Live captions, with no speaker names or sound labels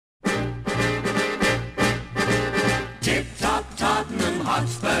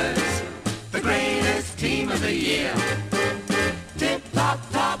year. Tip-top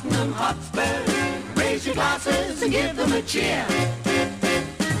Tottenham Hotspur, raise your glasses and give them a cheer.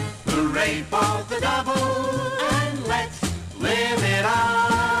 Hooray for the double, and let's live it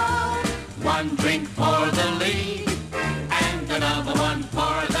up. One drink for the league, and another one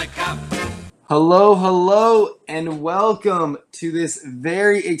for the cup. Hello, and welcome to this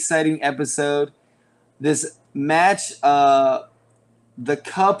very exciting episode. This match, the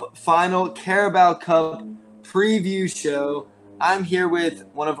Cup final, Carabao Cup preview show. I'm here with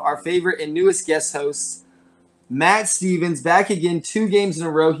one of our favorite and newest guest hosts, Matt Stephens, back again, 2 games in a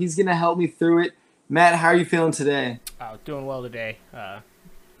row. He's going to help me through it. Matt, how are you feeling today? Doing well today.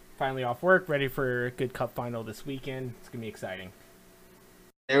 Finally off work, ready for a good Cup final this weekend. It's going to be exciting.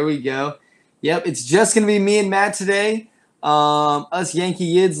 There we go. Yep, it's just going to be me and Matt today. Us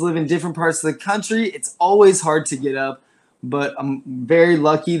Yankee Yids live in different parts of the country. It's always hard to get up, but I'm very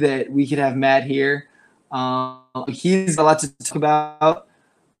lucky that we could have Matt here. He's got a lot to talk about.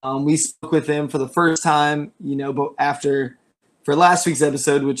 We spoke with him for the first time, but for last week's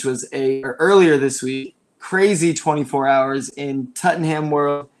episode, which was earlier this week, crazy 24 hours in Tottenham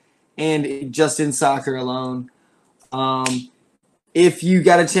world and just in soccer alone. If you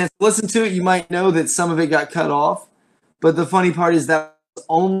got a chance to listen to it, you might know that some of it got cut off. But the funny part is that was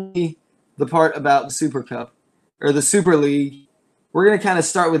only the part about the Super Cup or the Super League. We're going to kind of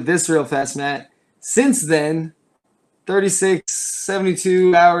start with this real fast, Matt. Since then, 36,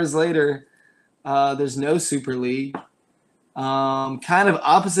 72 hours later, there's no Super League. Kind of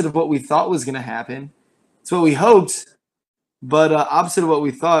opposite of what we thought was going to happen. It's what we hoped, but opposite of what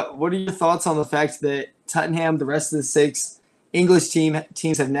we thought. What are your thoughts on the fact that Tottenham, the rest of the 6 English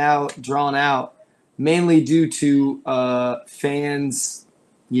teams have now drawn out, mainly due to fans,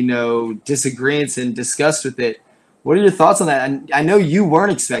 disagreements and disgust with it? What are your thoughts on that? I know you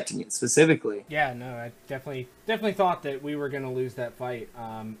weren't expecting it specifically. Yeah, no, I definitely thought that we were going to lose that fight.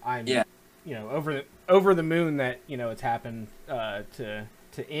 I'm over the moon that it's happened to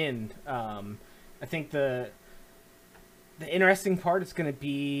end. I think the interesting part is going to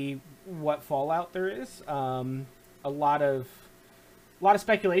be what fallout there is. A lot of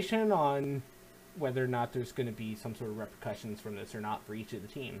speculation on whether or not there's going to be some sort of repercussions from this or not for each of the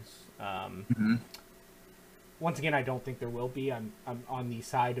teams. Once again, I don't think there will be. I'm on the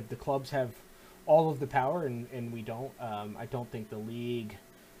side of the clubs have all of the power, and we don't. I don't think the league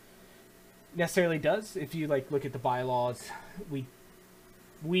necessarily does. If you look at the bylaws, we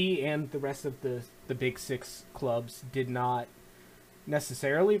and the rest of the big 6 clubs did not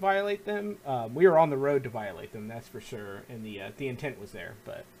necessarily violate them. We were on the road to violate them, that's for sure, and the intent was there,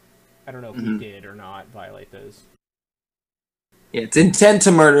 but I don't know if we did or not violate those. Yeah, it's intent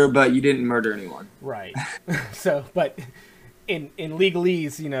to murder, but you didn't murder anyone. Right. So, but in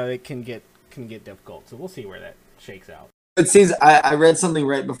legalese, it can get difficult. So we'll see where that shakes out. It seems I read something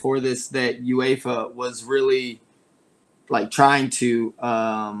right before this that UEFA was really trying to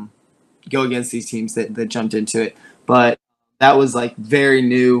go against these teams that jumped into it, but that was very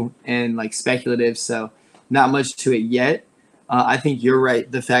new and speculative, so not much to it yet. I think you're right.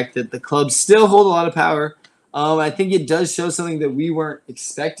 The fact that the clubs still hold a lot of power, I think it does show something that we weren't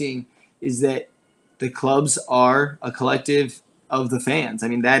expecting, is that the clubs are a collective of the fans. I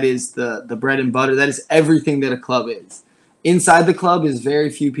mean, that is the bread and butter. That is everything that a club is. Inside the club is very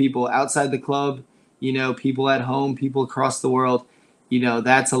few people. Outside the club, people at home, people across the world,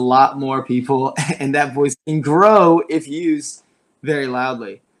 that's a lot more people, and that voice can grow if used very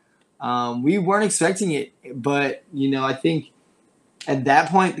loudly. We weren't expecting it, but, I think at that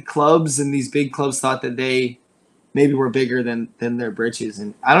point, the clubs and these big clubs thought that they maybe were bigger than their britches.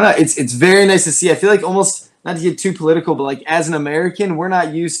 And I don't know, it's very nice to see. I feel like, almost, not to get too political, but as an American, we're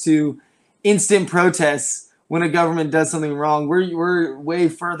not used to instant protests when a government does something wrong. We're way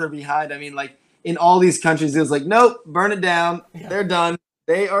further behind. I mean, in all these countries, it was nope, burn it down. Yeah. They're done.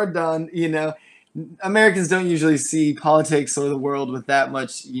 They are done. Americans don't usually see politics or the world with that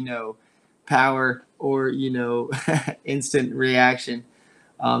much, power or, instant reaction.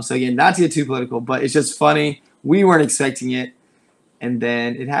 So again, not to get too political, but it's just funny. We weren't expecting it, and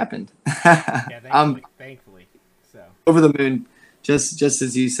then it happened. Yeah, thankfully. So over the moon, just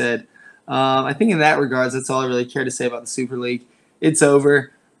as you said. I think in that regards, that's all I really care to say about the Super League. It's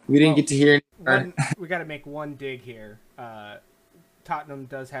over. We didn't get to hear any. We got to make one dig here. Tottenham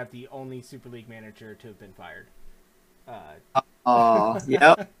does have the only Super League manager to have been fired.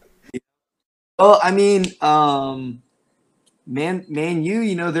 Yep. Well, I mean, Man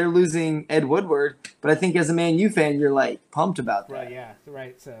U, they're losing Ed Woodward, but I think as a Man U fan, you're pumped about that. Right, yeah,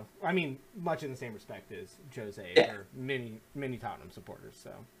 right. So, I mean, much in the same respect as Jose or many Tottenham supporters.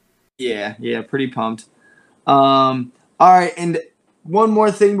 So, yeah, pretty pumped. All right, and one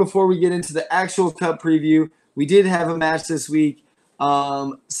more thing before we get into the actual cup preview. We did have a match this week.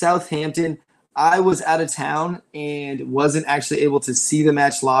 Southampton. I was out of town and wasn't actually able to see the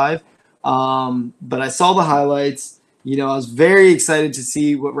match live, but I saw the highlights. I was very excited to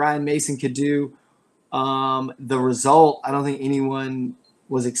see what Ryan Mason could do. The result, I don't think anyone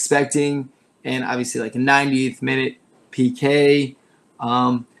was expecting, and obviously like a 90th minute PK.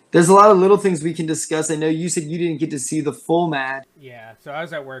 There's a lot of little things we can discuss. I know you said you didn't get to see the full match. Yeah, so I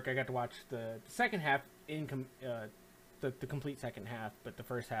was at work. I got to watch the second half the complete second half, but the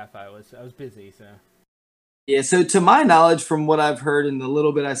first half I was busy. So Yeah, so to my knowledge, from what I've heard and the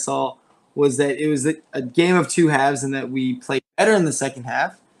little bit I saw, was that it was a game of two halves and that we played better in the second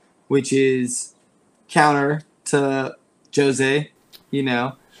half, which is counter to Jose.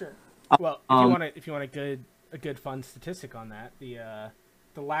 Sure. Well, if you want a good fun statistic on that,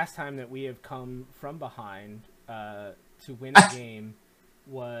 the last time that we have come from behind to win a game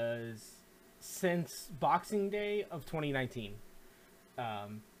was since Boxing Day of 2019.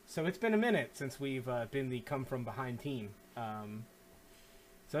 So it's been a minute since we've been the come from behind team.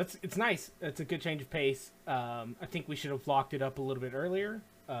 So it's nice. It's a good change of pace. I think we should have locked it up a little bit earlier.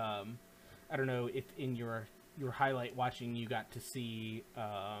 I don't know if in your highlight watching you got to see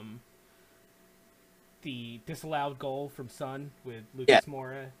the disallowed goal from Son with Lucas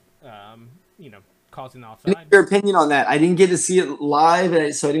Moura, causing the offside. Your opinion on that? I didn't get to see it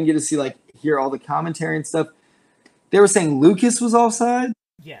live, so I didn't get to see hear all the commentary and stuff. They were saying Lucas was offside.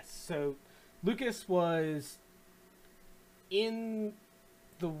 Yes, so Lucas was in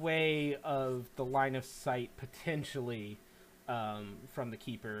the way of the line of sight potentially from the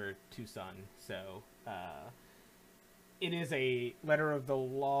keeper to Son. So it is a letter of the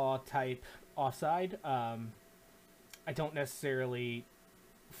law type offside. I don't necessarily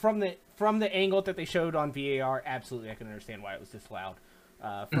from the angle that they showed on VAR. Absolutely, I can understand why it was disallowed.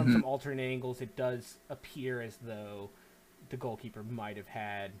 From some alternate angles, it does appear as though the goalkeeper might have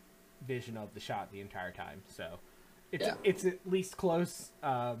had vision of the shot the entire time. So it's at least close.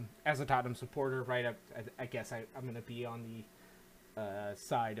 As a Tottenham supporter, right? I guess I'm going to be on the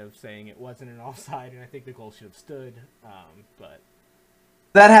side of saying it wasn't an offside, and I think the goal should have stood. But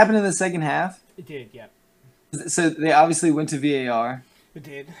that happened in the second half. It did, yeah. So they obviously went to VAR. It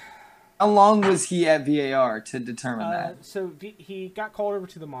did. How long was he at VAR to determine that? So he got called over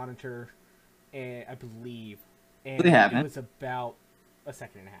to the monitor, and I believe, and it was about a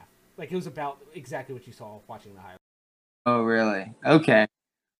second and a half. Like it was about exactly what you saw watching the highlight. Oh, really? Okay,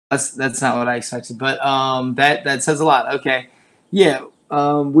 that's not what I expected, but that says a lot. Okay, yeah,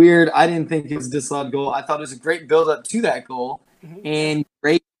 weird. I didn't think it was a disallowed goal. I thought it was a great build up to that goal, and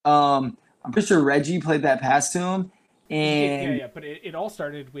great. I'm pretty sure Reggie played that pass to him, and yeah. But it all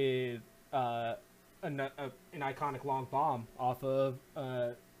started with an iconic long bomb off of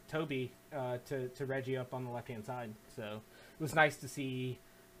Toby to Reggie up on the left hand side. So it was nice to see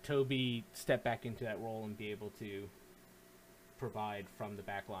Toby step back into that role and be able to provide from the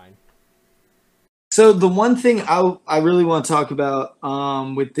back line. So the one thing I really want to talk about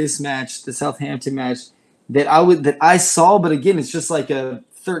with this match, the Southampton match, that I saw, but again, it's just like a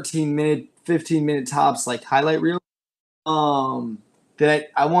 13-minute, 15-minute tops highlight reel.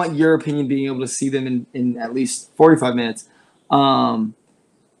 That I want your opinion, being able to see them in at least 45 minutes. That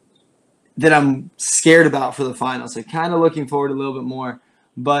I'm scared about for the final. So kind of looking forward a little bit more.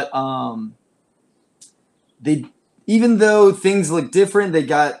 But even though things look different, they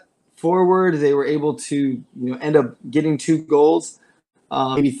got forward. They were able to end up getting 2 goals,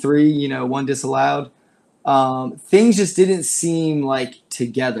 maybe 3. One disallowed. Things just didn't seem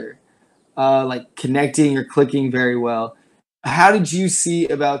together, connecting or clicking very well. How did you see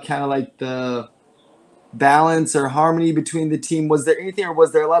about kind of the balance or harmony between the team? Was there anything, or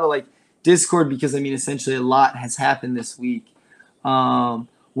was there a lot of discord? Because essentially a lot has happened this week.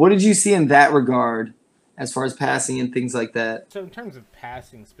 What did you see in that regard as far as passing and things like that? So in terms of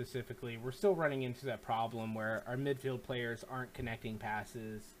passing specifically, we're still running into that problem where our midfield players aren't connecting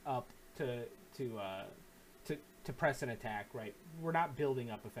passes up to press and attack, right? We're not building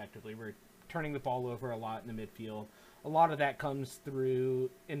up effectively. We're turning the ball over a lot in the midfield. A lot of that comes through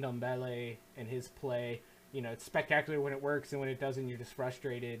Ndombele and his play. It's spectacular when it works, and when it doesn't, you're just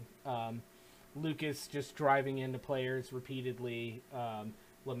frustrated. Lucas just driving into players repeatedly.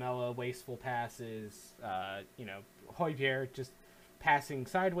 Lamela, wasteful passes. Højbjerg just passing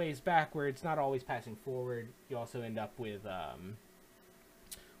sideways, backwards, not always passing forward. You also end up with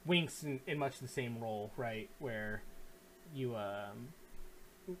Winks in much the same role, right? Where you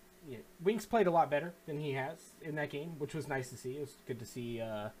Winks played a lot better than he has in that game, which was nice to see. It was good to see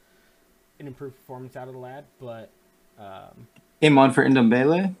an improved performance out of the lad, but Came on for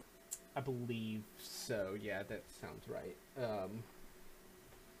Ndombele? I believe so. Yeah, that sounds right.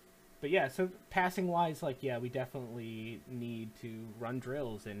 But yeah, so passing wise, like, yeah, we definitely need to run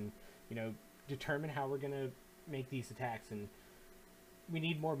drills and, you know, determine how we're going to make these attacks. And we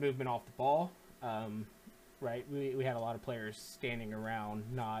need more movement off the ball, right? We had a lot of players standing around,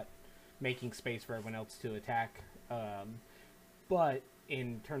 not making space for everyone else to attack. But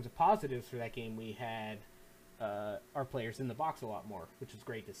in terms of positives for that game, we had our players in the box a lot more, which is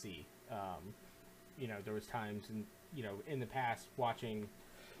great to see. You know, there was times in the past watching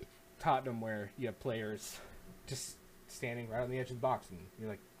Tottenham where you have players just standing right on the edge of the box, and you're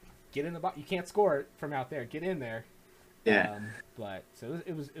like, get in the box. You can't score it from out there. Get in there. Yeah. But so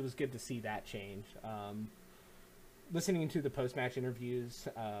it was good to see that change. Listening to the post-match interviews,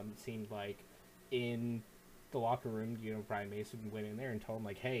 seemed like in the locker room, you know, Brian Mason went in there and told him,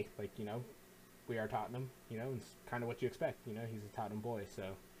 like, hey, like, you know, we are Tottenham, you know, it's kind of what you expect, you know, he's a Tottenham boy. So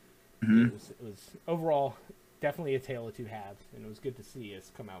it was overall definitely a tale of two halves, and it was good to see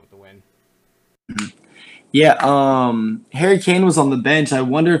us come out with the win. Yeah, Harry Kane was on the bench. I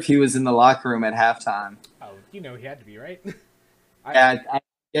wonder if he was in the locker room at halftime. Oh, you know, he had to be, right? I'm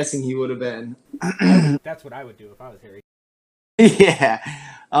guessing he would have been. That's what I would do if I was Harry. Yeah.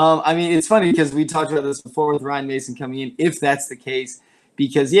 I mean, it's funny because we talked about this before with Ryan Mason coming in, if that's the case,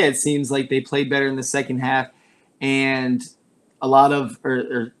 because, yeah, it seems like they played better in the second half, and a lot of,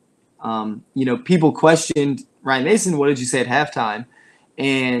 you know, people questioned Ryan Mason, what did you say at halftime?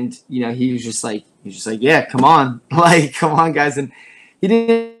 And, you know, he was just like, yeah, come on. Like, come on, guys. And he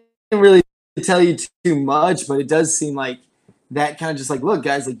didn't really tell you too much, but it does seem like that kind of just like, look,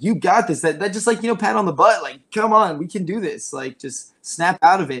 guys, like, you got this. That just like, you know, pat on the butt, like, come on, we can do this. Like, just snap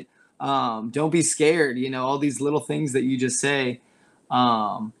out of it. Don't be scared. You know, all these little things that you just say.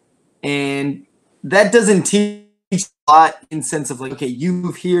 And that doesn't teach a lot in sense of like, okay, you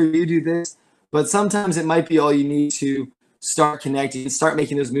move here, you do this. But sometimes it might be all you need to start connecting, start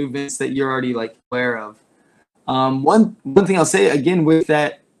making those movements that you're already like aware of. One thing I'll say again with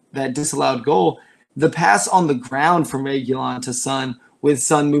that disallowed goal, the pass on the ground from Reguilon to Son with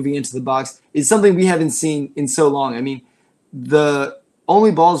Son moving into the box is something we haven't seen in so long. I mean, the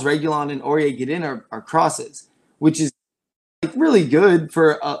only balls Reguilon and Aurier get in are crosses, which is like really good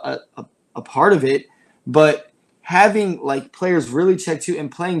for a part of it, but having like players really check to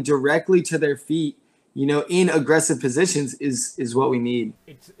and playing directly to their feet, you know, in aggressive positions is what we need.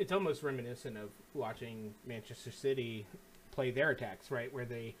 It's almost reminiscent of watching Manchester City play their attacks, right, where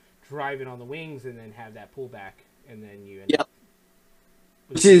they drive it on the wings and then have that pullback, and then you end up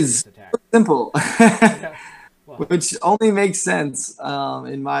which is simple. Yeah. Well, which only makes sense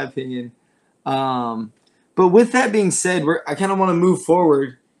in my opinion. But with that being said, I kind of want to move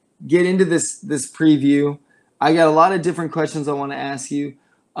forward, get into this preview. I got a lot of different questions I want to ask you.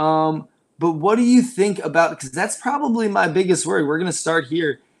 But what do you think about, because that's probably my biggest worry. We're going to start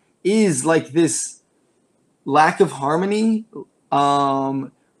here, is like this lack of harmony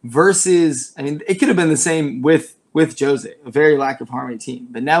versus, I mean, it could have been the same with Jose, a very lack of harmony team.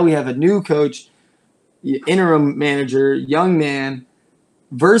 But now we have a new coach, interim manager, young man,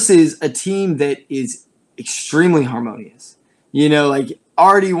 versus a team that is extremely harmonious. You know, like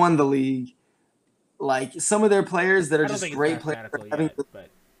already won the league. Like some of their players that are just great players.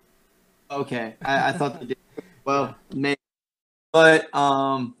 Okay, I thought they did. Well, yeah. Maybe. But,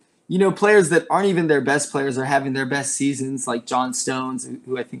 you know, players that aren't even their best players are having their best seasons, like John Stones,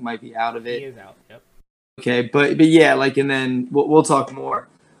 who I think might be out of it. He is out, yep. Okay, but yeah, like, and then we'll talk more.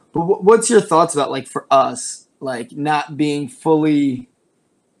 But what's your thoughts about, like, for us, like, not being fully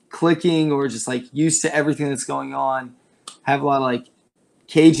clicking or just, like, used to everything that's going on, have a lot of, like,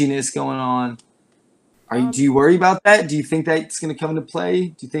 caginess going on? Do you worry about that? Do you think that's going to come into play?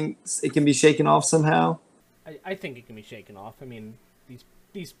 Do you think it can be shaken off somehow? I think it can be shaken off. I mean,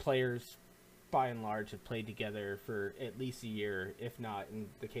 these players, by and large, have played together for at least a year, if not, in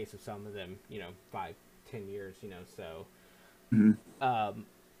the case of some of them, you know, 5-10 years, you know. So,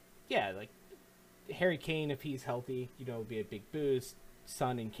 yeah, like Harry Kane, if he's healthy, you know, would be a big boost.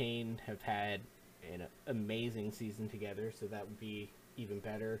 Son and Kane have had an amazing season together, so that would be even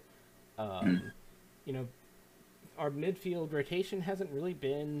better. You know, our midfield rotation hasn't really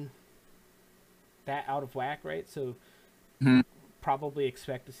been that out of whack, right? So probably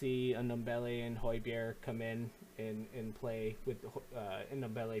expect to see Ndombele and Højbjerg come in and play with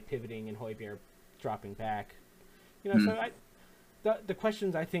Ndombele pivoting and Højbjerg dropping back. You know, so the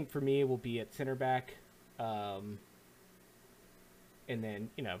questions I think for me will be at center back, and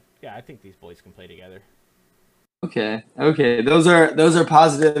then, you know, yeah, I think these boys can play together. Okay. Those are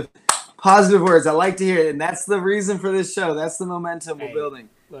positive Positive words. I like to hear it, and that's the reason for this show. That's the momentum we're building.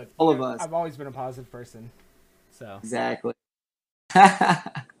 Look, all of us. I've always been a positive person, so exactly.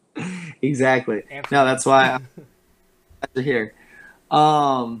 Exactly. Absolutely. No, that's why I'm glad to hear.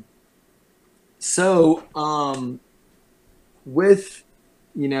 With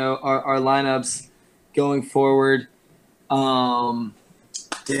our lineups going forward, damn,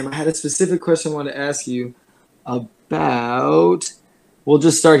 I had a specific question I wanted to ask you about. We'll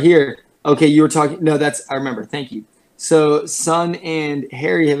just start here. Okay, you were talking. No, I remember. Thank you. So, Son and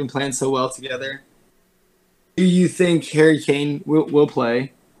Harry have been playing so well together. Do you think Harry Kane will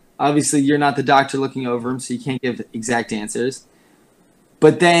play? Obviously, you're not the doctor looking over him, so you can't give exact answers.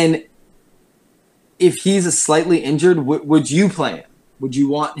 But then, if he's slightly injured, would you play him? Would you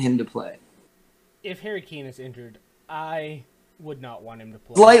want him to play? If Harry Kane is injured, I would not want him to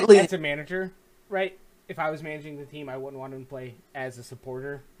play. Slightly. As a manager, right? If I was managing the team, I wouldn't want him to play as a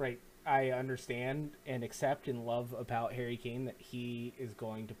supporter, right? I understand and accept and love about Harry Kane that he is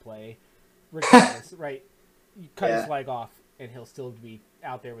going to play regardless, right? You cut his leg off, and he'll still be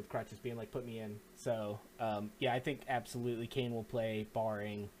out there with crutches being like, put me in. So, I think absolutely Kane will play,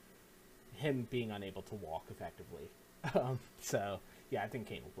 barring him being unable to walk effectively. I think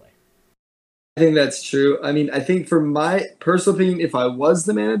Kane will play. I think that's true. I mean, I think for my personal opinion, if I was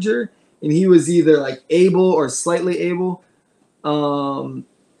the manager and he was either like able or slightly able,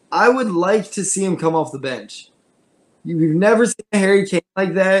 I would like to see him come off the bench. We've never seen a Harry Kane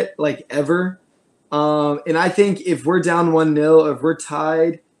like that, like ever. And I think if we're down 1-0, or if we're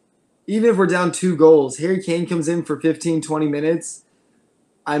tied, even if we're down 2 goals, Harry Kane comes in for 15, 20 minutes.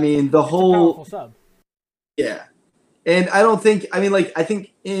 I mean, it's a powerful sub. Yeah. And I think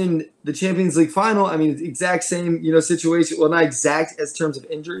in the Champions League final, I mean, it's the exact same, situation. Well, not exact as terms of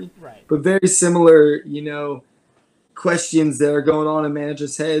injury, right, but very similar, questions that are going on in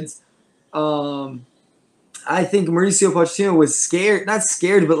managers' heads. I think Mauricio Pochettino was scared, not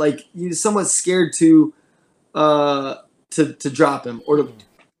scared, but like he was somewhat scared to drop him or to put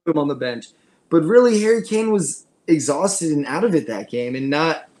him on the bench. But really, Harry Kane was exhausted and out of it that game, and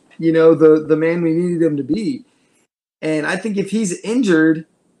not the man we needed him to be. And I think if he's injured,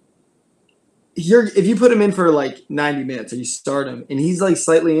 if you put him in for like 90 minutes or you start him and he's like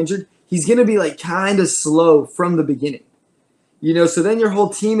slightly injured, he's going to be like kind of slow from the beginning. So then your whole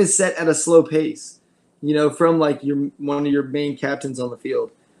team is set at a slow pace, from like one of your main captains on the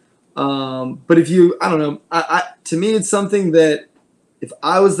field. But if I don't know, to me, it's something that if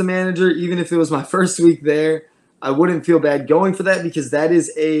I was the manager, even if it was my first week there, I wouldn't feel bad going for that, because that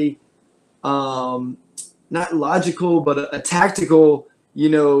is a, not logical, but a tactical,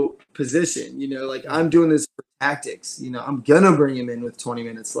 position. Like I'm doing this for tactics. I'm gonna bring him in with 20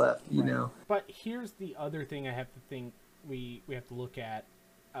 minutes left. But here's the other thing I have to think we have to look at.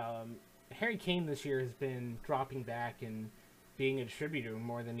 Harry Kane this year has been dropping back and being a distributor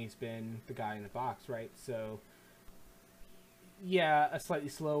more than he's been the guy in the box, right? So, yeah, a slightly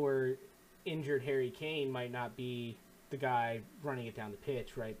slower, injured Harry Kane might not be the guy running it down the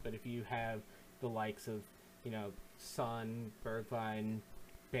pitch, right? But if you have the likes of Son, Bergwijn,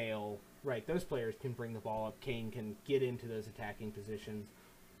 Bale, right? Those players can bring the ball up. Kane can get into those attacking positions,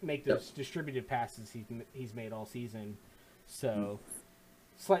 make those distributed passes he's made all season. So,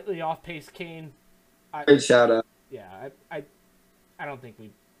 slightly off pace, Kane. Great shout out. Yeah, I don't think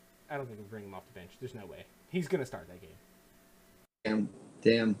we bring him off the bench. There's no way he's gonna start that game.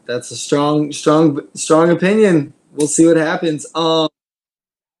 Damn, that's a strong opinion. We'll see what happens. I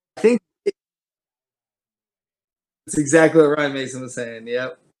think it's exactly what Ryan Mason was saying.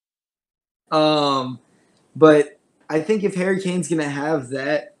 Yep. But I think if Harry Kane's gonna have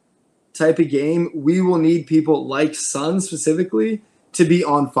that type of game, we will need people like Son specifically to be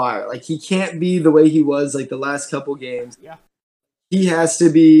on fire. Like he can't be the way he was like the last couple games. Yeah. He has to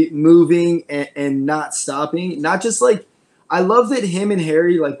be moving and not stopping. Not just like, I love that him and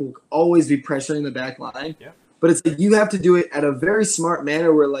Harry like will always be pressuring the back line. Yeah. But it's like you have to do it at a very smart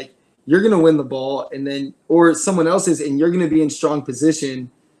manner where like you're gonna win the ball and then or someone else is, and you're gonna be in strong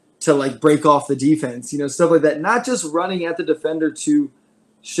position to like break off the defense, stuff like that. Not just running at the defender to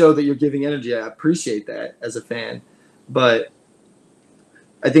show that you're giving energy. I appreciate that as a fan. But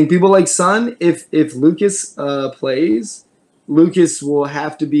I think people like Son, if Lucas plays, Lucas will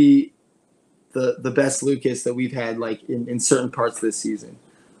have to be the best Lucas that we've had like in certain parts of this season.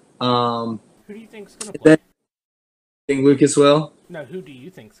 Who do you think's gonna play? Think Lucas will? No, who do you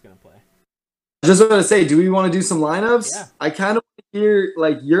think's gonna play? I just want to say, do we want to do some lineups? Yeah. I kind of want to hear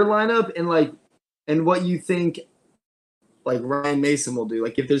like your lineup and what you think like Ryan Mason will do,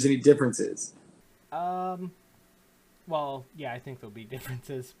 like if there's any differences. Well, yeah, I think there'll be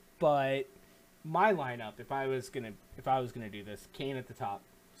differences. But my lineup, if I was gonna do this, Kane at the top,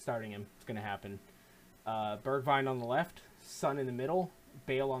 starting him, it's gonna happen. Bergwijn on the left, Son in the middle,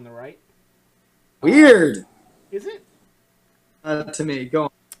 Bale on the right. Weird. Is it? To me, go on.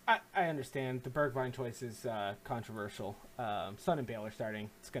 I understand the Bergwijn choice is controversial. Son and Bale are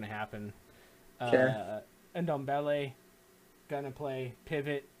starting. It's gonna happen. Okay. Ndombele gonna play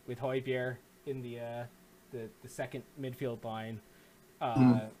pivot with Højbjerg in the second midfield line.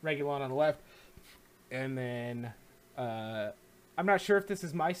 Reguilon on the left, and then I'm not sure if this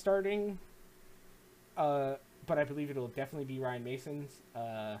is my starting, but I believe it'll definitely be Ryan Mason's.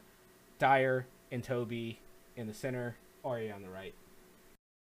 Dyer and Toby in the center, Aurier on the right.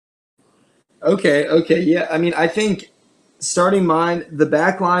 Okay, yeah. I mean, I think starting mine, the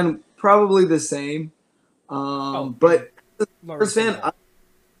back line probably the same. But first fan,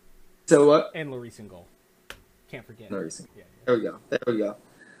 so what? And Lloris in goal. Can't forget. Lloris. Yeah. There we go.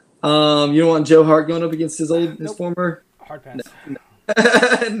 You don't want Joe Hart going up against his former? Hard pass.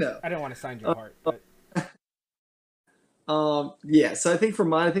 No. I don't want to sign Joe Hart. But... Yeah. So I think for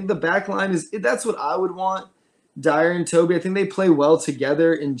mine, I think the back line that's what I would want. Dyer and Toby, I think they play well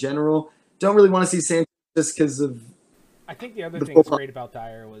together in general. Don't really want to see Sanchez just because of. I think the other thing that's great about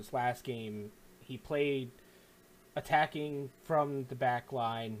Dyer was last game he played attacking from the back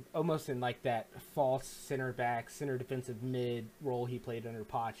line, almost in like that false center back, center defensive mid role he played under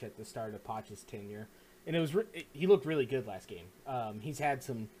Poch at the start of Poch's tenure, and he looked really good last game. He's had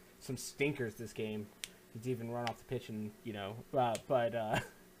some stinkers this game. He's even run off the pitch, and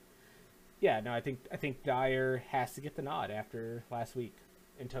yeah, no, I think Dyer has to get the nod after last week,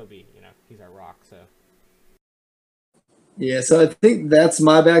 and Toby, he's our rock, so. Yeah, so I think that's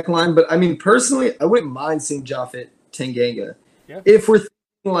my back line. But, I mean, personally, I wouldn't mind seeing Japhet Tanganga. Yeah. If we're thinking,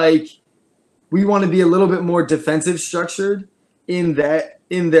 like, we want to be a little bit more defensive structured in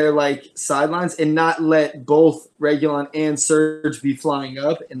their, like, sidelines and not let both Reguilon and Serge be flying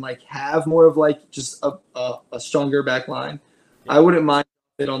up and, like, have more of, like, just a stronger back line. Yeah. I wouldn't mind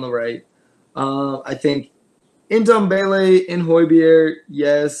it on the right. I think Ndombele and Højbjerg,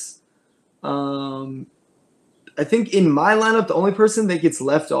 yes. I think in my lineup, the only person that gets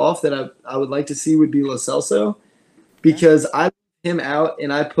left off that I would like to see would be Lo Celso, because I leave him out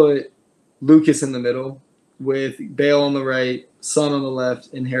and I put Lucas in the middle with Bale on the right, Son on the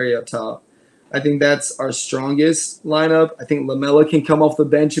left, and Harry up top. I think that's our strongest lineup. I think Lamela can come off the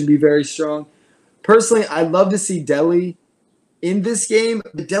bench and be very strong. Personally, I'd love to see Dele in this game,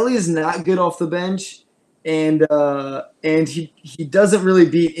 but Dele is not good off the bench, and he doesn't really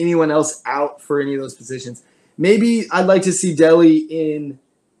beat anyone else out for any of those positions. Maybe I'd like to see Dele in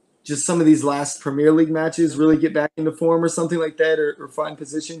just some of these last Premier League matches really get back into form or something like that, or find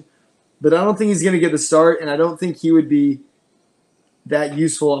position. But I don't think he's going to get the start, and I don't think he would be that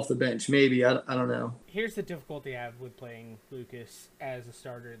useful off the bench. Maybe. I don't know. Here's the difficulty I have with playing Lucas as a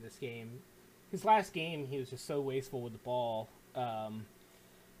starter in this game. His last game, he was just so wasteful with the ball.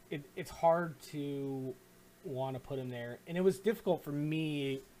 It's hard to want to put him there. And it was difficult for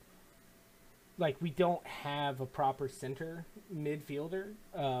me. Like, we don't have a proper center midfielder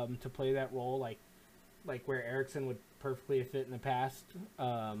to play that role, like where Eriksen would perfectly have fit in the past.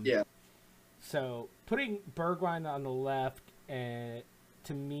 Yeah. So putting Bergwijn on the left,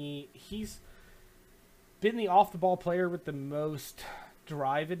 to me, he's been the off-the-ball player with the most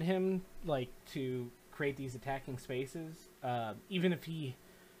drive in him, like, to create these attacking spaces. Even if he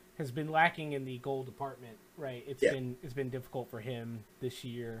has been lacking in the goal department, right? It's been difficult for him this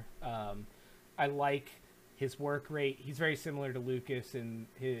year. I like his work rate. He's very similar to Lucas in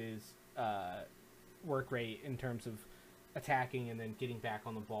his work rate in terms of attacking and then getting back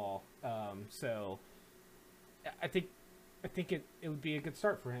on the ball. So I think it would be a good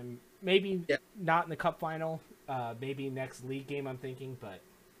start for him. Maybe not in the cup final. Maybe next league game, I'm thinking. But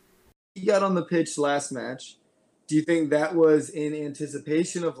he got on the pitch last match. Do you think that was in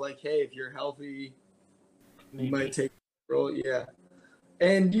anticipation of, like, hey, if you're healthy, you might take the role? Yeah.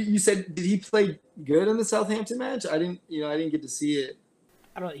 And you said, did he play good in the Southampton match? I didn't get to see it.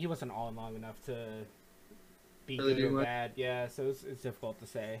 He wasn't on long enough to be really good or bad. Yeah, so it's difficult to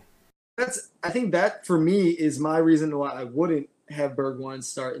say. I think that for me is my reason why I wouldn't have Bergwijn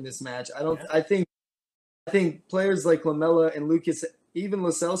start in this match. I think players like Lamela and Lucas, even Lo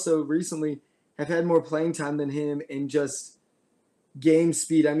Celso recently, have had more playing time than him and just game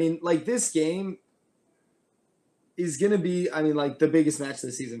speed. I mean, like, this game is going to be, like, the biggest match of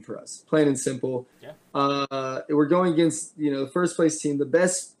the season for us, plain and simple. Yeah. We're going against, the first place team, the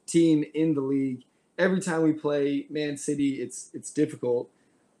best team in the league. Every time we play Man City, it's difficult.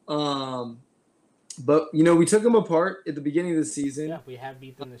 But we took them apart at the beginning of the season. Yeah, we have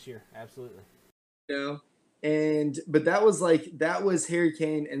beat them this year. Absolutely. But that was Harry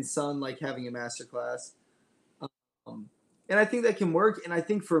Kane and Son like having a masterclass. And I think that can work. And I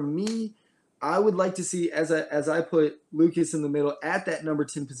think for me, I would like to see as I put Lucas in the middle at that number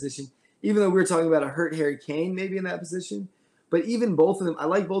 10 position, even though we were talking about a hurt Harry Kane maybe in that position. But even both of them, I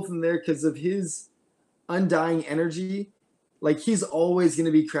like both of them there because of his undying energy. Like he's always going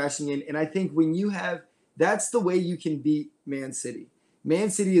to be crashing in. And I think when you have, that's the way you can beat Man City. Man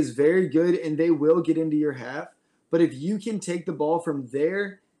City is very good and they will get into your half. But if you can take the ball from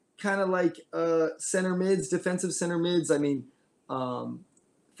there, kind of like center mids, defensive center mids, I mean,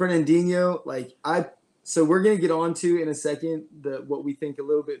 Fernandinho, so we're going to get on to in a second what we think a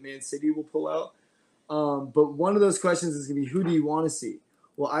little bit Man City will pull out. But one of those questions is going to be, who do you want to see?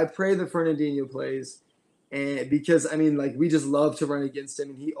 Well, I pray that Fernandinho plays. And because, I mean, we just love to run against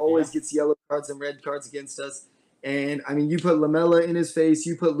him. And he always gets yellow cards and red cards against us. And, I mean, you put Lamela in his face.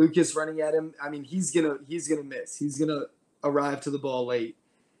 You put Lucas running at him. I mean, he's gonna miss. He's going to arrive to the ball late.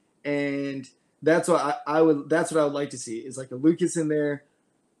 And that's what I would like to see is like a Lucas in there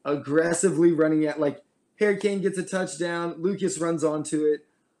aggressively running at, like Harry Kane gets a touchdown. Lucas runs onto it.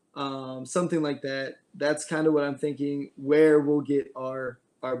 Something like that. That's kind of what I'm thinking where we'll get our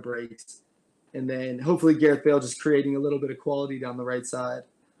breaks. And then hopefully Gareth Bale just creating a little bit of quality down the right side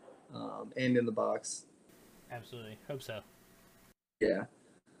and in the box. Absolutely. Hope so. Yeah.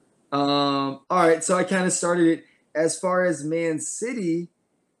 All right. So I kind of started it. As far as Man City,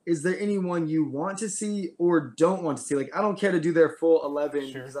 is there anyone you want to see or don't want to see? Like, I don't care to do their full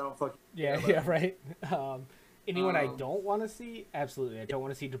 11 because I don't fucking Yeah, right. Anyone I don't want to see? Absolutely. I don't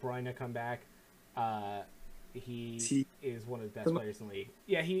want to see De Bruyne come back. He is one of the best players in the league.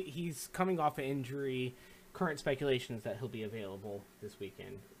 Yeah, he's coming off an injury. Current speculation is that he'll be available this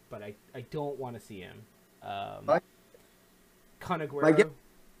weekend, but I don't want to see him. Kun Aguero.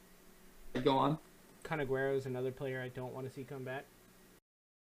 Go on. Kun Aguero is another player I don't want to see come back.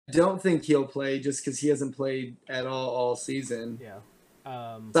 I don't think he'll play just because he hasn't played at all season. Yeah.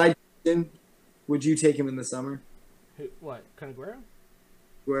 Side question, would you take him in the summer? What? Kun Aguero?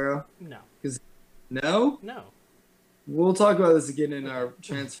 Aguero? No. No? No. We'll talk about this again in our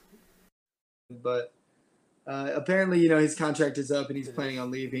transfer. But apparently, his contract is up and he's planning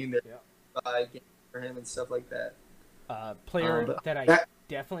on leaving. There's games for him and stuff like that. Player that I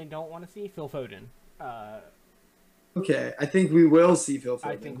definitely don't want to see, Phil Foden. Okay, I think we will see Phil Foden.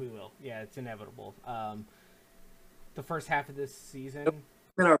 I think we will. Yeah, it's inevitable. The first half of this season.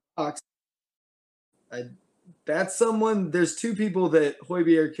 In our box, that's someone. There's two people that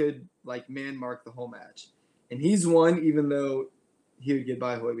Højbjerg could man mark the whole match, and he's one. Even though he would get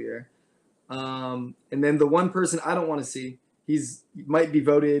by Højbjerg, and then the one person I don't want to see, he might be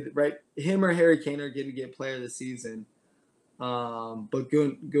voted right. Him or Harry Kane are going to get player of the season. But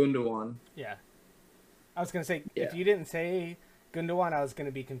Gundogan. Yeah. I was going to say, if you didn't say Gundogan, I was going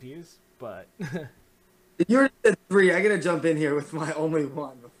to be confused, but... You're at 3. I got to jump in here with my only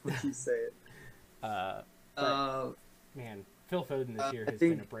one before you say it. Man, Phil Foden this year has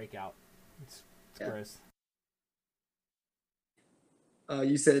been a breakout. It's gross.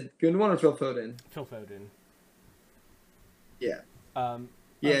 You said Gundogan or Phil Foden? Phil Foden. Yeah.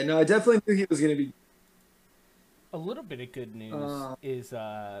 No, I definitely knew he was going to be... A little bit of good news is...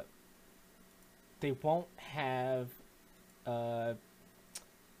 they won't have they'll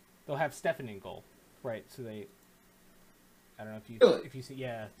have Steffen in goal, right? So I don't know if you see,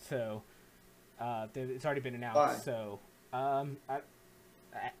 so it's already been announced. Why? So I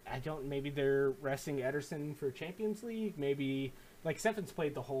don't, maybe they're resting Ederson for Champions League, maybe Steffen's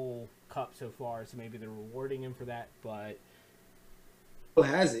played the whole cup so far, so maybe they're rewarding him for that, but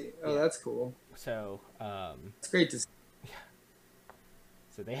has he? Oh, that's cool. So it's great to see.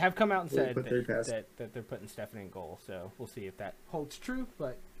 So they have come out and said that they're putting Steffen in goal. So we'll see if that holds true.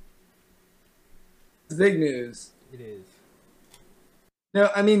 But it's big news. It is.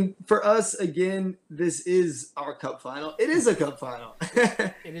 No, I mean, for us, again, this is our cup final. It is a cup final.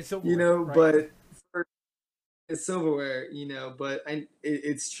 It is silverware. But it's silverware, But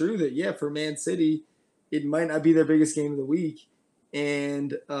it's true that, for Man City, it might not be their biggest game of the week.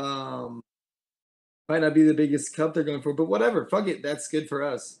 And might not be the biggest cup they're going for, but whatever. Fuck it. That's good for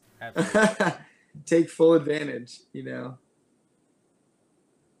us. Absolutely. Take full advantage,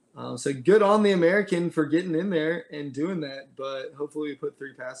 So good on the American for getting in there and doing that, but hopefully we put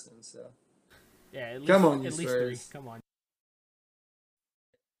 3 past him. So yeah, come on, at you least Spurs. 3. Come on.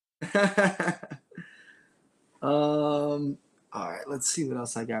 All right, let's see what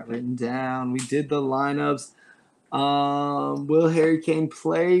else I got written down. We did the lineups. Will Harry Kane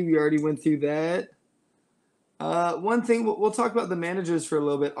play? We already went through that. One thing we'll talk about the managers for a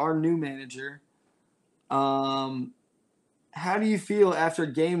little bit. Our new manager. How do you feel after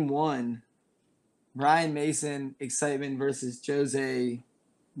game one? Ryan Mason excitement versus Jose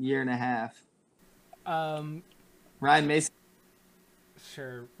year and a half. Ryan Mason.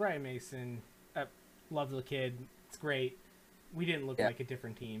 Sure, Ryan Mason. Love the kid. It's great. We didn't look like a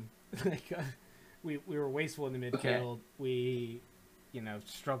different team. Like we were wasteful in the midfield. Okay. We,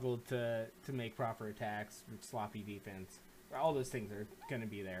 struggled to make proper attacks. Sloppy defense. All those things are going to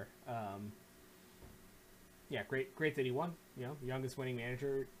be there. Yeah, great that he won. Youngest winning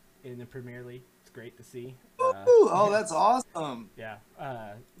manager in the Premier League. It's great to see. That's awesome. Yeah,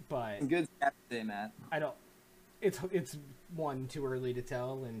 but good stat today, Matt. I don't. It's one, too early to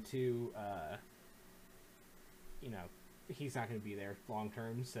tell, and two, he's not going to be there long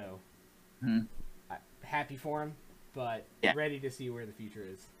term. So, happy for him, but ready to see where the future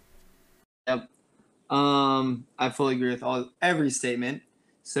is. Yep. I fully agree with every statement.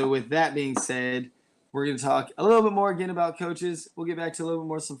 So, with that being said, we're going to talk a little bit more again about coaches. We'll get back to a little bit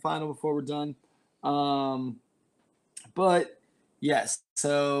more some final before we're done. But yes,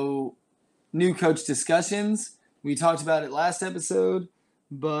 so new coach discussions. We talked about it last episode,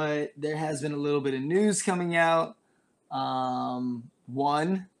 but there has been a little bit of news coming out.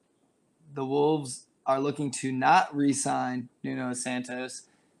 One, the Wolves are looking to not re-sign Nuno Santos,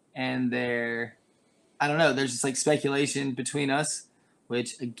 and there's just like speculation between us,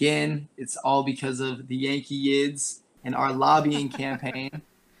 which again, it's all because of the Yankee Yids and our lobbying campaign.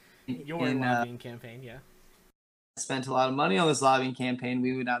 Lobbying campaign, yeah. I spent a lot of money on this lobbying campaign.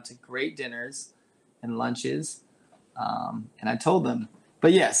 We went out to great dinners and lunches, and I told them.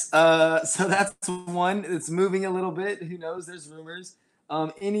 But yes, so that's one. It's moving a little bit. Who knows? There's rumors.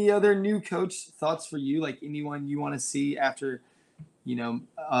 Any other new coach thoughts for you? Like anyone you want to see after,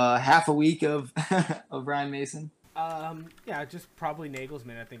 half a week of of Ryan Mason? Yeah, just probably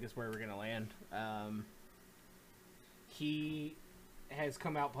Nagelsmann, I think, is where we're going to land. He has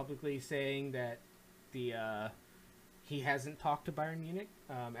come out publicly saying that he hasn't talked to Bayern Munich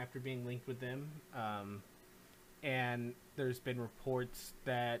after being linked with them. And there's been reports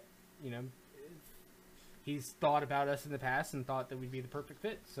that, he's thought about us in the past and thought that we'd be the perfect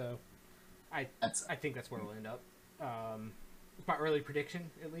fit. So I think that's where we'll end up. My early prediction,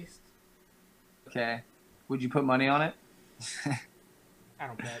 at least. Okay. Would you put money on it? I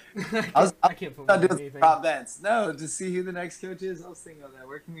don't bet. I can't put money on anything. Prop bets. No, to see who the next coach is. I was thinking of that.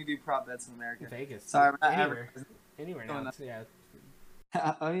 Where can we do prop bets in America? Vegas. Sorry, anywhere now. Yeah.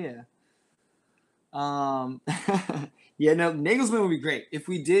 Oh yeah. Yeah. No, Nagelsmann would be great if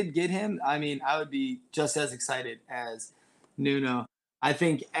we did get him. I mean, I would be just as excited as Nuno. I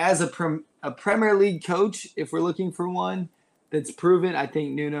think as a Premier League coach, if we're looking for one that's proven, I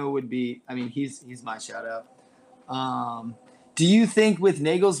think Nuno would be. I mean, he's my shout out. Do you think with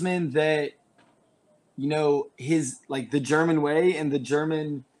Nagelsmann that, his like the German way and the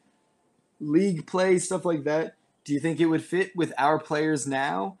German league play, stuff like that, do you think it would fit with our players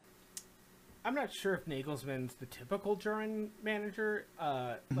now? I'm not sure if Nagelsmann's the typical German manager.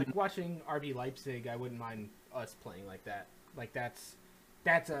 Like watching RB Leipzig, I wouldn't mind us playing like that. Like that's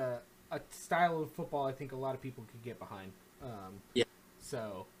a style of football I think a lot of people could get behind. Yeah.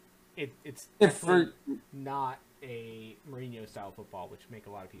 So it's definitely not a Mourinho style football, which make a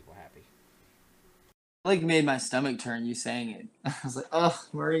lot of people happy. Like made my stomach turn you saying it. I was like, oh,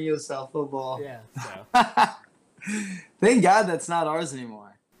 Mourinho style football. Yeah. So thank God that's not ours anymore.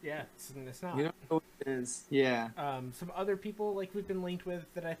 Yeah, it's not. You know what it is. Yeah. Some other people like we've been linked with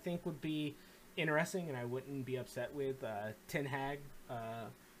that I think would be interesting and I wouldn't be upset with. Ten Hag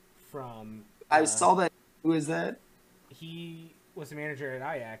from. I saw that. Who is that? He was the manager at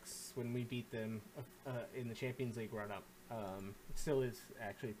Ajax when we beat them in the Champions League run-up. It still is,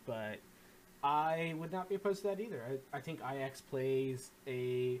 actually, but I would not be opposed to that either. I think Ajax plays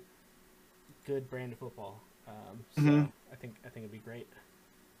a good brand of football, so I think it'd be great.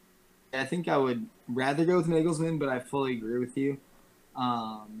 I think I would rather go with Nagelsmann, but I fully agree with you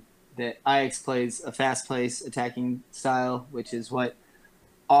that Ajax plays a fast-paced attacking style, which is what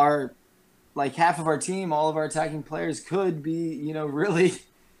half of our team, all of our attacking players could be, really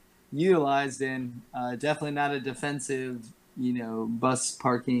utilized in. Definitely not a defensive, bus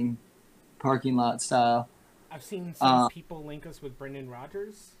parking lot style. I've seen some people link us with Brendan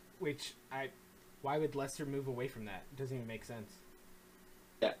Rodgers, which why would Leicester move away from that? It doesn't even make sense.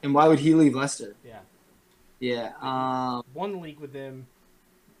 Yeah, and why would he leave Leicester? Yeah. Yeah. Won the league with them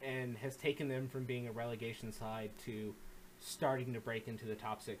and has taken them from being a relegation side to starting to break into the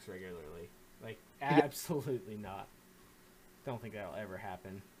top 6 regularly. Like, absolutely not. Don't think that'll ever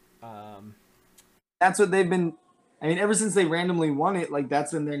happen. that's what they've been. I mean, ever since they randomly won it, like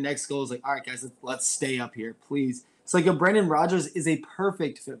that's been their next goal. Is like, all right, guys, let's stay up here, please. It's like a Brendan Rodgers is a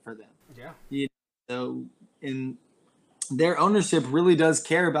perfect fit for them. Yeah. You know, and their ownership really does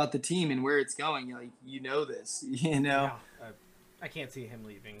care about the team and where it's going. Like, this, Yeah. I can't see him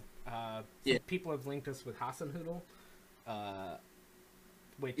leaving. Yeah. People have linked us with Hassan Hoodle,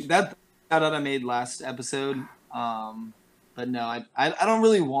 which that I made last episode. But no, I don't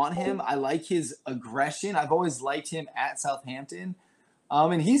really want him. I like his aggression. I've always liked him at Southampton.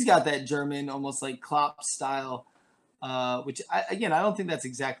 And he's got that German, almost like Klopp style, which I don't think that's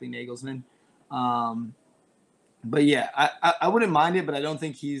exactly Nagelsmann. But yeah, I wouldn't mind it, but I don't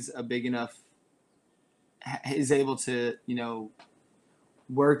think he's a big enough. Is able to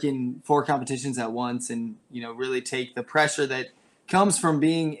work in 4 competitions at once and really take the pressure that comes from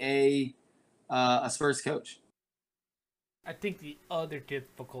being a Spurs coach. I think the other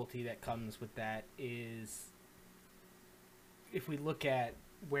difficulty that comes with that is if we look at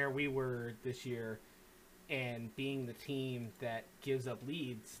where we were this year and being the team that gives up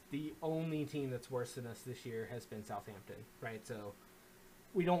leads, the only team that's worse than us this year has been Southampton, right? So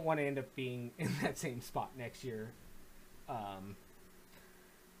we don't want to end up being in that same spot next year.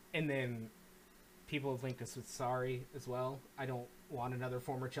 And then people have linked us with Sarri as well. I don't want another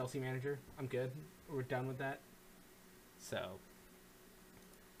former Chelsea manager. I'm good. We're done with that. So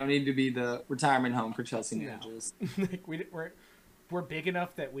don't need to be the retirement home for Chelsea managers. No. Like we're big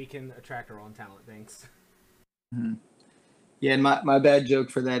enough that we can attract our own talent. Thanks. Mm-hmm. Yeah, and my bad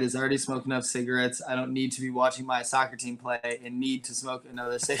joke for that is I already smoke enough cigarettes. I don't need to be watching my soccer team play and need to smoke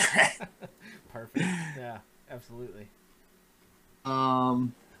another cigarette. Perfect. Yeah, absolutely.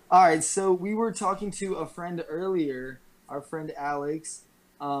 All right, so we were talking to a friend earlier, our friend Alex,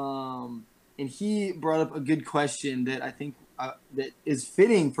 and he brought up a good question that I think that is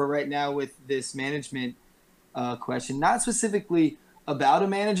fitting for right now with this management question. Not specifically about a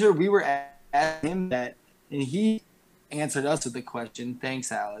manager. We were asking him that, and he answered us with the question.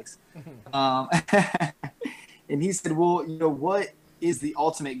 Thanks, Alex. And he said, well, what is the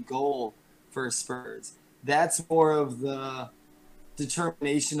ultimate goal for Spurs? That's more of the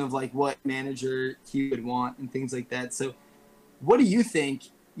determination of like what manager he would want and things like that. So what do you think,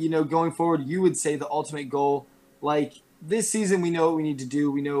 going forward, you would say the ultimate goal, like this season, we know what we need to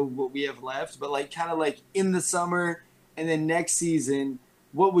do. We know what we have left, but like kind of like in the summer and then next season,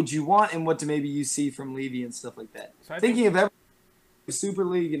 what would you want and what do maybe you see from Levy and stuff like that? So thinking of every Super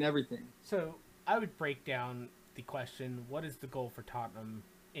League and everything. So I would break down the question, what is the goal for Tottenham,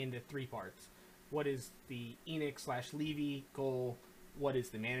 into 3 parts. What is the Enoch/Levy goal? What is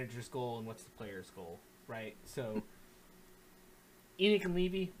the manager's goal? And what's the player's goal, right? So Enoch and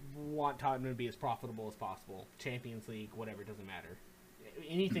Levy want Tottenham to be as profitable as possible. Champions League, whatever, doesn't matter.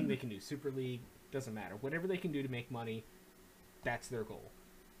 Anything they can do, Super League, doesn't matter. Whatever they can do to make money, that's their goal.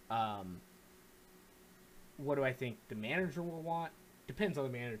 What do I think the manager will want? Depends on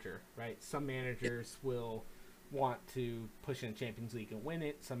the manager, right? Some managers will want to push in Champions League and win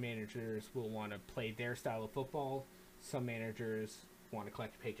it. Some managers will want to play their style of football. Some managers want to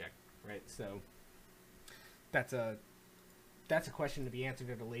collect a paycheck, right? So that's a question to be answered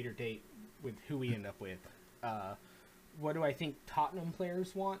at a later date with who we end up with. What do I think Tottenham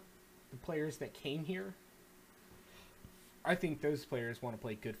players want? The players that came here, I think those players want to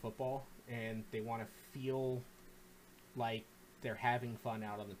play good football and they want to feel like they're having fun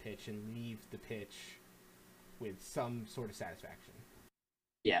out on the pitch and leave the pitch with some sort of satisfaction.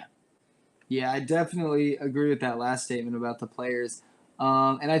 Yeah, I definitely agree with that last statement about the players.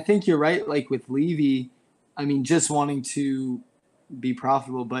 And I think you're right, like with Levy, I mean, just wanting to be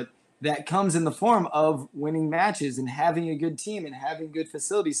profitable, but that comes in the form of winning matches and having a good team and having good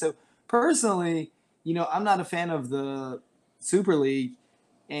facilities. So personally, I'm not a fan of the Super League,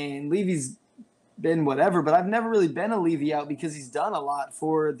 and Levy's been whatever, but I've never really been a Levy out because he's done a lot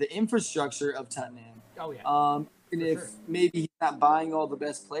for the infrastructure of Tottenham. Oh, yeah. And if maybe he's not buying all the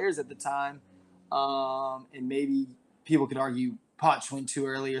best players at the time, and maybe people could argue Poch went too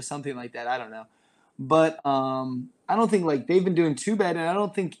early or something like that. I don't know. But I don't think like they've been doing too bad. And I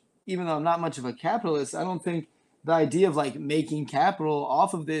don't think, even though I'm not much of a capitalist, I don't think the idea of like making capital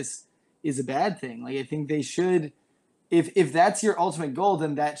off of this is a bad thing. Like I think they should, if that's your ultimate goal,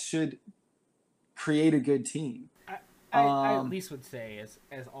 then that should create a good team. I at least would say,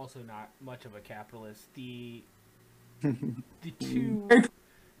 as also not much of a capitalist, the two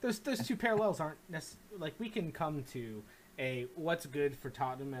those two parallels aren't necessarily, like, we can come to a what's good for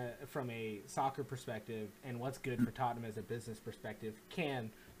Tottenham from a soccer perspective and what's good for Tottenham as a business perspective can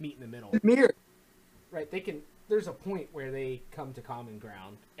meet in the middle. Mirror. Right, they can. There's a point where they come to common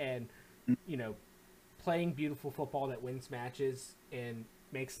ground, and playing beautiful football that wins matches and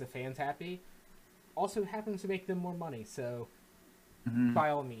makes the fans happy also happens to make them more money. So by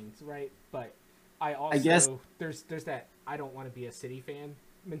all means, right? But I guess there's that I don't want to be a City fan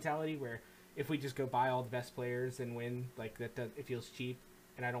mentality where if we just go buy all the best players and win, like it feels cheap,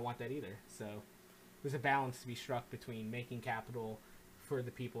 and I don't want that either. So there's a balance to be struck between making capital for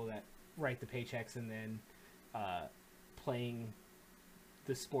the people that write the paychecks and then playing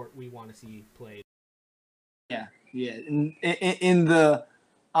the sport we want to see played. Yeah. In the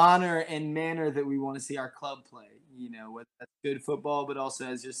honor and manner that we want to see our club play, whether that's good football, but also,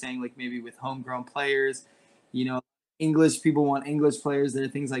 as you're saying, like maybe with homegrown players, English people want English players. There are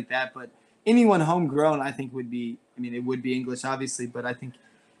things like that, but anyone homegrown, I think it would be English, obviously, but I think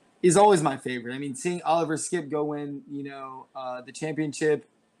is always my favorite. I mean, seeing Oliver Skip go win, the championship,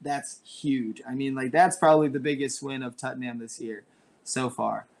 that's huge. I mean, like that's probably the biggest win of Tottenham this year so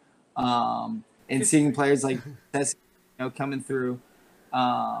far. And seeing players like Tess, coming through.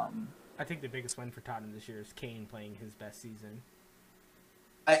 I think the biggest win for Tottenham this year is Kane playing his best season.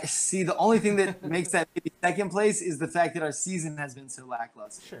 I see. The only thing that makes that maybe second place is the fact that our season has been so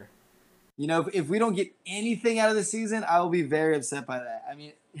lackluster. Sure. If we don't get anything out of the season, I will be very upset by that. I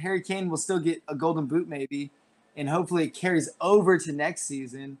mean, Harry Kane will still get a golden boot maybe, and hopefully it carries over to next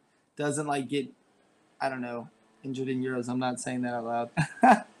season. Doesn't get, I don't know, injured in Euros. I'm not saying that out loud.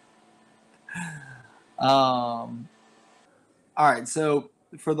 All right, so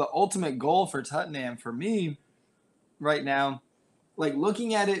for the ultimate goal for Tottenham, for me, right now,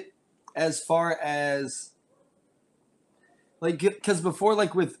 looking at it as far as because before,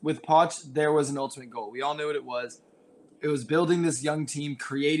 with Poch, there was an ultimate goal. We all knew what it was. It was building this young team,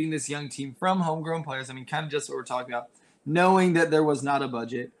 creating this young team from homegrown players. I mean, kind of just what we're talking about, knowing that there was not a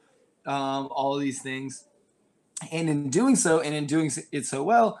budget, all of these things. And in doing so, and in doing it so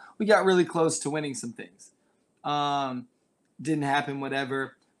well, we got really close to winning some things. Didn't happen,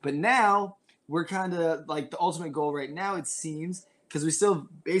 whatever. But now we're kind of the ultimate goal right now, it seems, because we still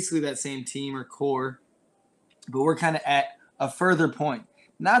basically that same team or core, but we're kind of at a further point.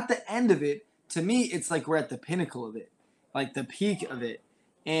 Not the end of it. To me, it's we're at the pinnacle of it, the peak of it.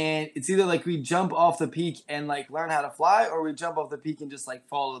 And it's either we jump off the peak and learn how to fly, or we jump off the peak and just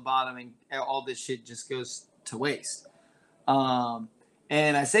fall to the bottom and all this shit just goes to waste. And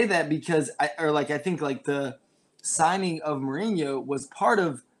I say that because I think the signing of Mourinho was part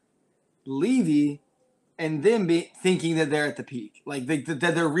of Levy and them thinking that they're at the peak,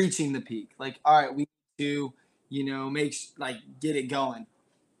 that they're reaching the peak. All right, we need to, get it going.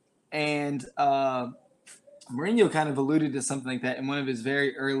 And Mourinho kind of alluded to something like that in one of his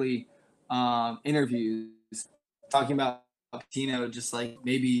very early interviews, talking about Pochettino, just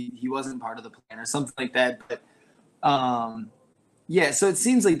maybe he wasn't part of the plan or something like that. But so it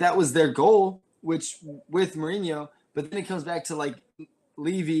seems like that was their goal, which with Mourinho, but then it comes back to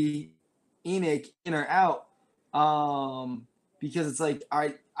Levy, Enoch, in or out, because it's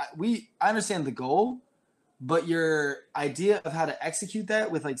I understand the goal, but your idea of how to execute that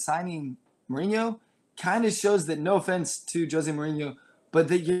with signing Mourinho kind of shows that, no offense to Jose Mourinho, but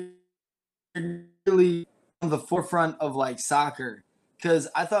that you're really on the forefront of soccer. Because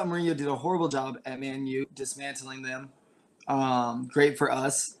I thought Mourinho did a horrible job at Man U, dismantling them. Great for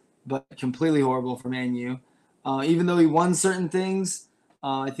us, but completely horrible for Man U. Even though he won certain things,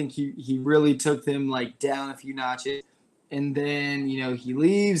 I think he really took them down a few notches. And then, he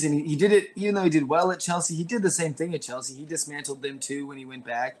leaves, and he did it, even though he did well at Chelsea, he did the same thing at Chelsea. He dismantled them too when he went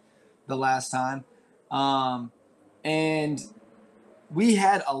back the last time. And we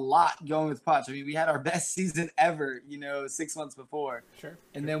had a lot going with Poch. I mean, we had our best season ever, 6 months before. Sure.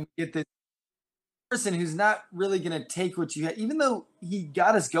 And then we get this person who's not really going to take what you had, even though he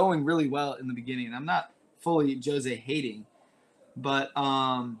got us going really well in the beginning. And I'm not fully Jose hating, but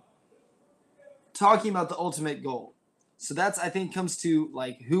talking about the ultimate goal. So that's, I think, comes to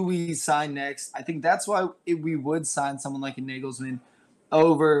who we sign next. I think that's why we would sign someone like a Nagelsmann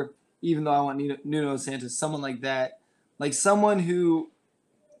over, even though I want Nuno Santos, someone like that, someone who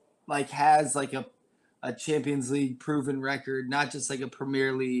has a Champions League proven record, not just a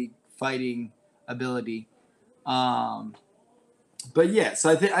Premier League fighting ability. But yeah,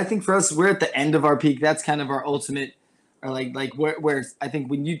 so I think for us, we're at the end of our peak. That's kind of our ultimate, or where I think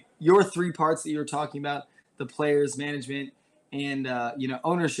when your three parts that you were talking about, the players, management, and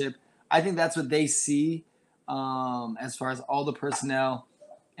ownership, I think that's what they see as far as all the personnel,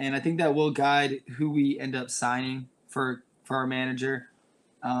 and I think that will guide who we end up signing for our manager.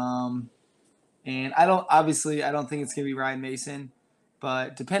 And I don't think it's gonna be Ryan Mason,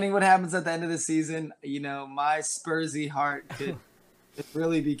 but depending what happens at the end of the season, my Spursy heart could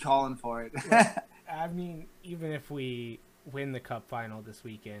really be calling for it. I mean, even if we win the cup final this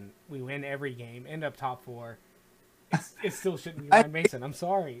weekend, we win every game, end up top 4. It still shouldn't be Ryan Mason. I'm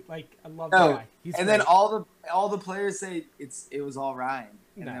sorry. Like, I love the guy. He's and great. then all the players say it was all Ryan,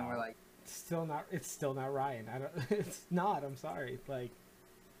 and then we're like, it's still not Ryan. I don't. It's not. I'm sorry. Like,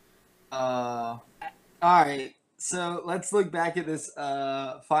 all right. So let's look back at this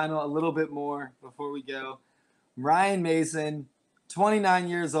final a little bit more before we go. Ryan Mason, 29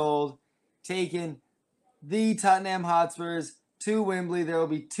 years old, taking the Tottenham Hotspurs to Wembley. There will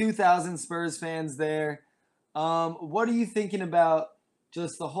be 2,000 Spurs fans there. What are you thinking about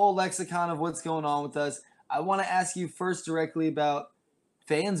just the whole lexicon of what's going on with us? I want to ask you first directly about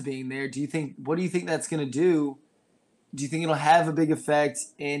fans being there. What do you think that's going to do? Do you think it'll have a big effect?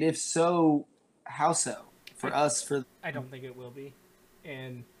 And if so, how so? I don't think it will be.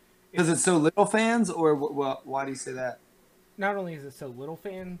 And because it's so little fans, or why do you say that? Not only is it so little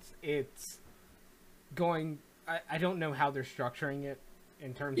fans, it's going. I don't know how they're structuring it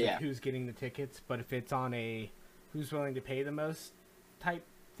in terms of who's getting the tickets, but if it's on a who's willing to pay the most type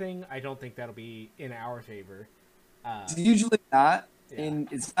thing, I don't think that'll be in our favor. It's usually not,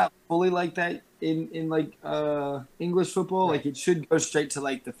 and it's not fully like that in like English football. Right. Like it should go straight to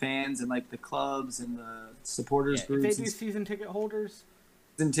like the fans and like the clubs and the supporters groups. If they do season ticket holders,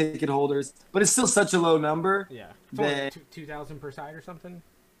 but it's still such a low number. Yeah, it's only 2,000 per side or something.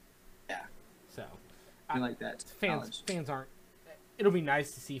 Yeah, so like that. Fans aren't. It'll be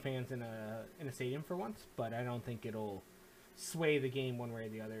nice to see fans in a stadium for once, but I don't think it'll sway the game one way or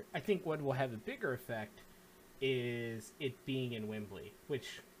the other. I think what will have a bigger effect is it being in Wembley,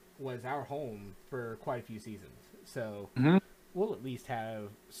 which was our home for quite a few seasons. So we'll at least have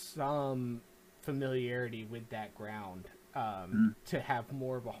some familiarity with that ground to have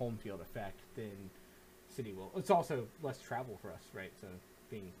more of a home field effect than City will. It's also less travel for us, right? So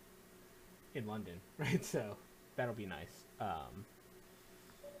being in London, right? So that'll be nice.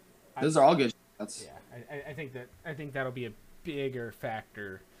 Those are all good shots. Yeah, I think that'll be a bigger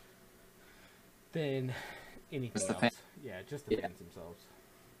factor than anything else. Yeah, just the fans themselves.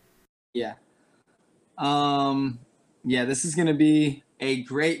 Yeah. Yeah, this is going to be a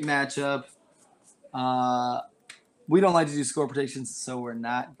great matchup. We don't like to do score predictions, so we're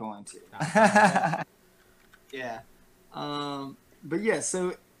not going to. Yeah. But yeah,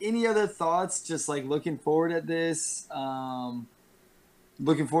 so any other thoughts? Just like looking forward at this.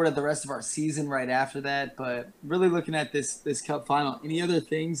 Looking forward at the rest of our season right after that, but really looking at this cup final. Any other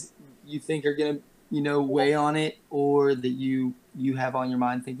things you think are going to, weigh on it, or that you have on your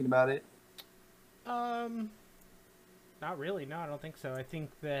mind thinking about it? Not really. No, I don't think so. I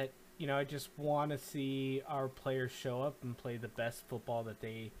think that, I just want to see our players show up and play the best football that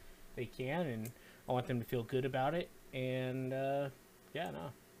they can, and I want them to feel good about it. And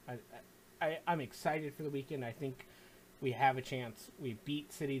I'm excited for the weekend. I think we have a chance. We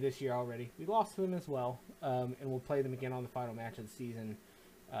beat City this year already. We lost to them as well, and we'll play them again on the final match of the season.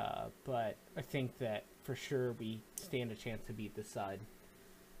 But I think that for sure we stand a chance to beat this side.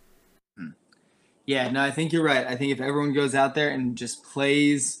 Yeah, no, I think you're right. I think if everyone goes out there and just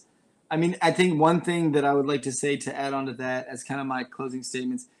plays, I think one thing that I would like to say to add on to that as kind of my closing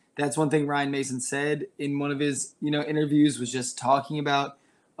statements, that's one thing Ryan Mason said in one of his, interviews, was just talking about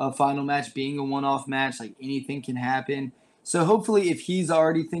a final match being a one-off match, like anything can happen. So hopefully if he's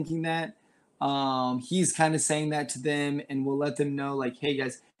already thinking that, he's kind of saying that to them, and we'll let them know, like, hey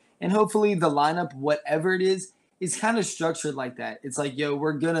guys, and hopefully the lineup, whatever it is kind of structured like that. It's like, yo,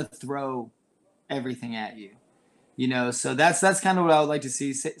 we're going to throw everything at you, so that's kind of what I would like to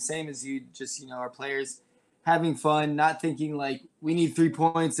see. Same as you, just, our players having fun, not thinking like we need 3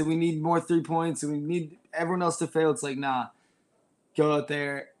 points and we need more 3 points and we need everyone else to fail. It's like, nah, go out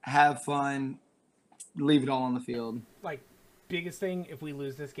there, have fun, leave it all on the field. Like, biggest thing, if we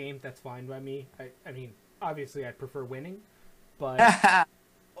lose this game, that's fine by me. I mean, obviously I'd prefer winning, but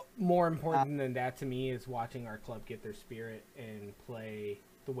more important than that to me is watching our club get their spirit and play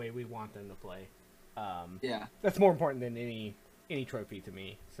the way we want them to play. That's more important than any trophy to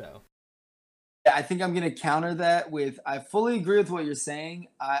me. So yeah, I think I'm going to counter that with, I fully agree with what you're saying.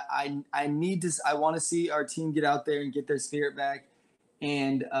 I want to see our team get out there and get their spirit back,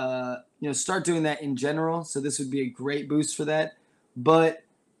 and start doing that in general. So this would be a great boost for that. But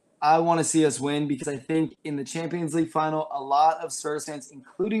I want to see us win, because I think in the Champions League final, a lot of Spurs fans,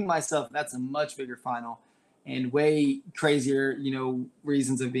 including myself, that's a much bigger final and way crazier,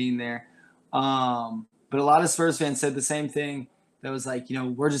 reasons of being there. But a lot of Spurs fans said the same thing. That was like,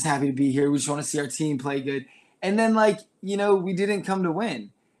 we're just happy to be here. We just want to see our team play good. And then, we didn't come to win.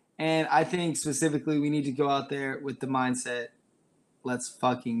 And I think specifically we need to go out there with the mindset, let's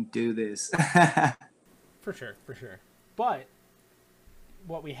fucking do this. For sure, for sure. But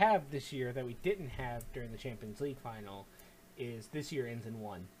what we have this year that we didn't have during the Champions League final is this year ends in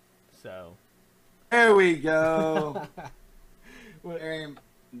 1. So there we go. well,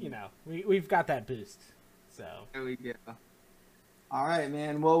 you know, we've got that boost. So there we go. All right,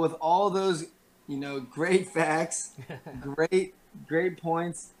 man. Well, with all those, you know, great facts, great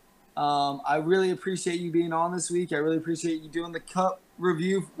points. I really appreciate you being on this week. I really appreciate you doing the cup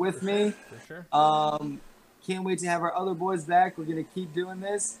review with me. For sure. Can't wait to have our other boys back. We're gonna keep doing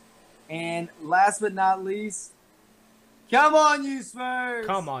this. And last but not least, come on, you Spurs!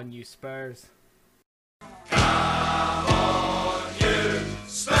 Come on, you Spurs!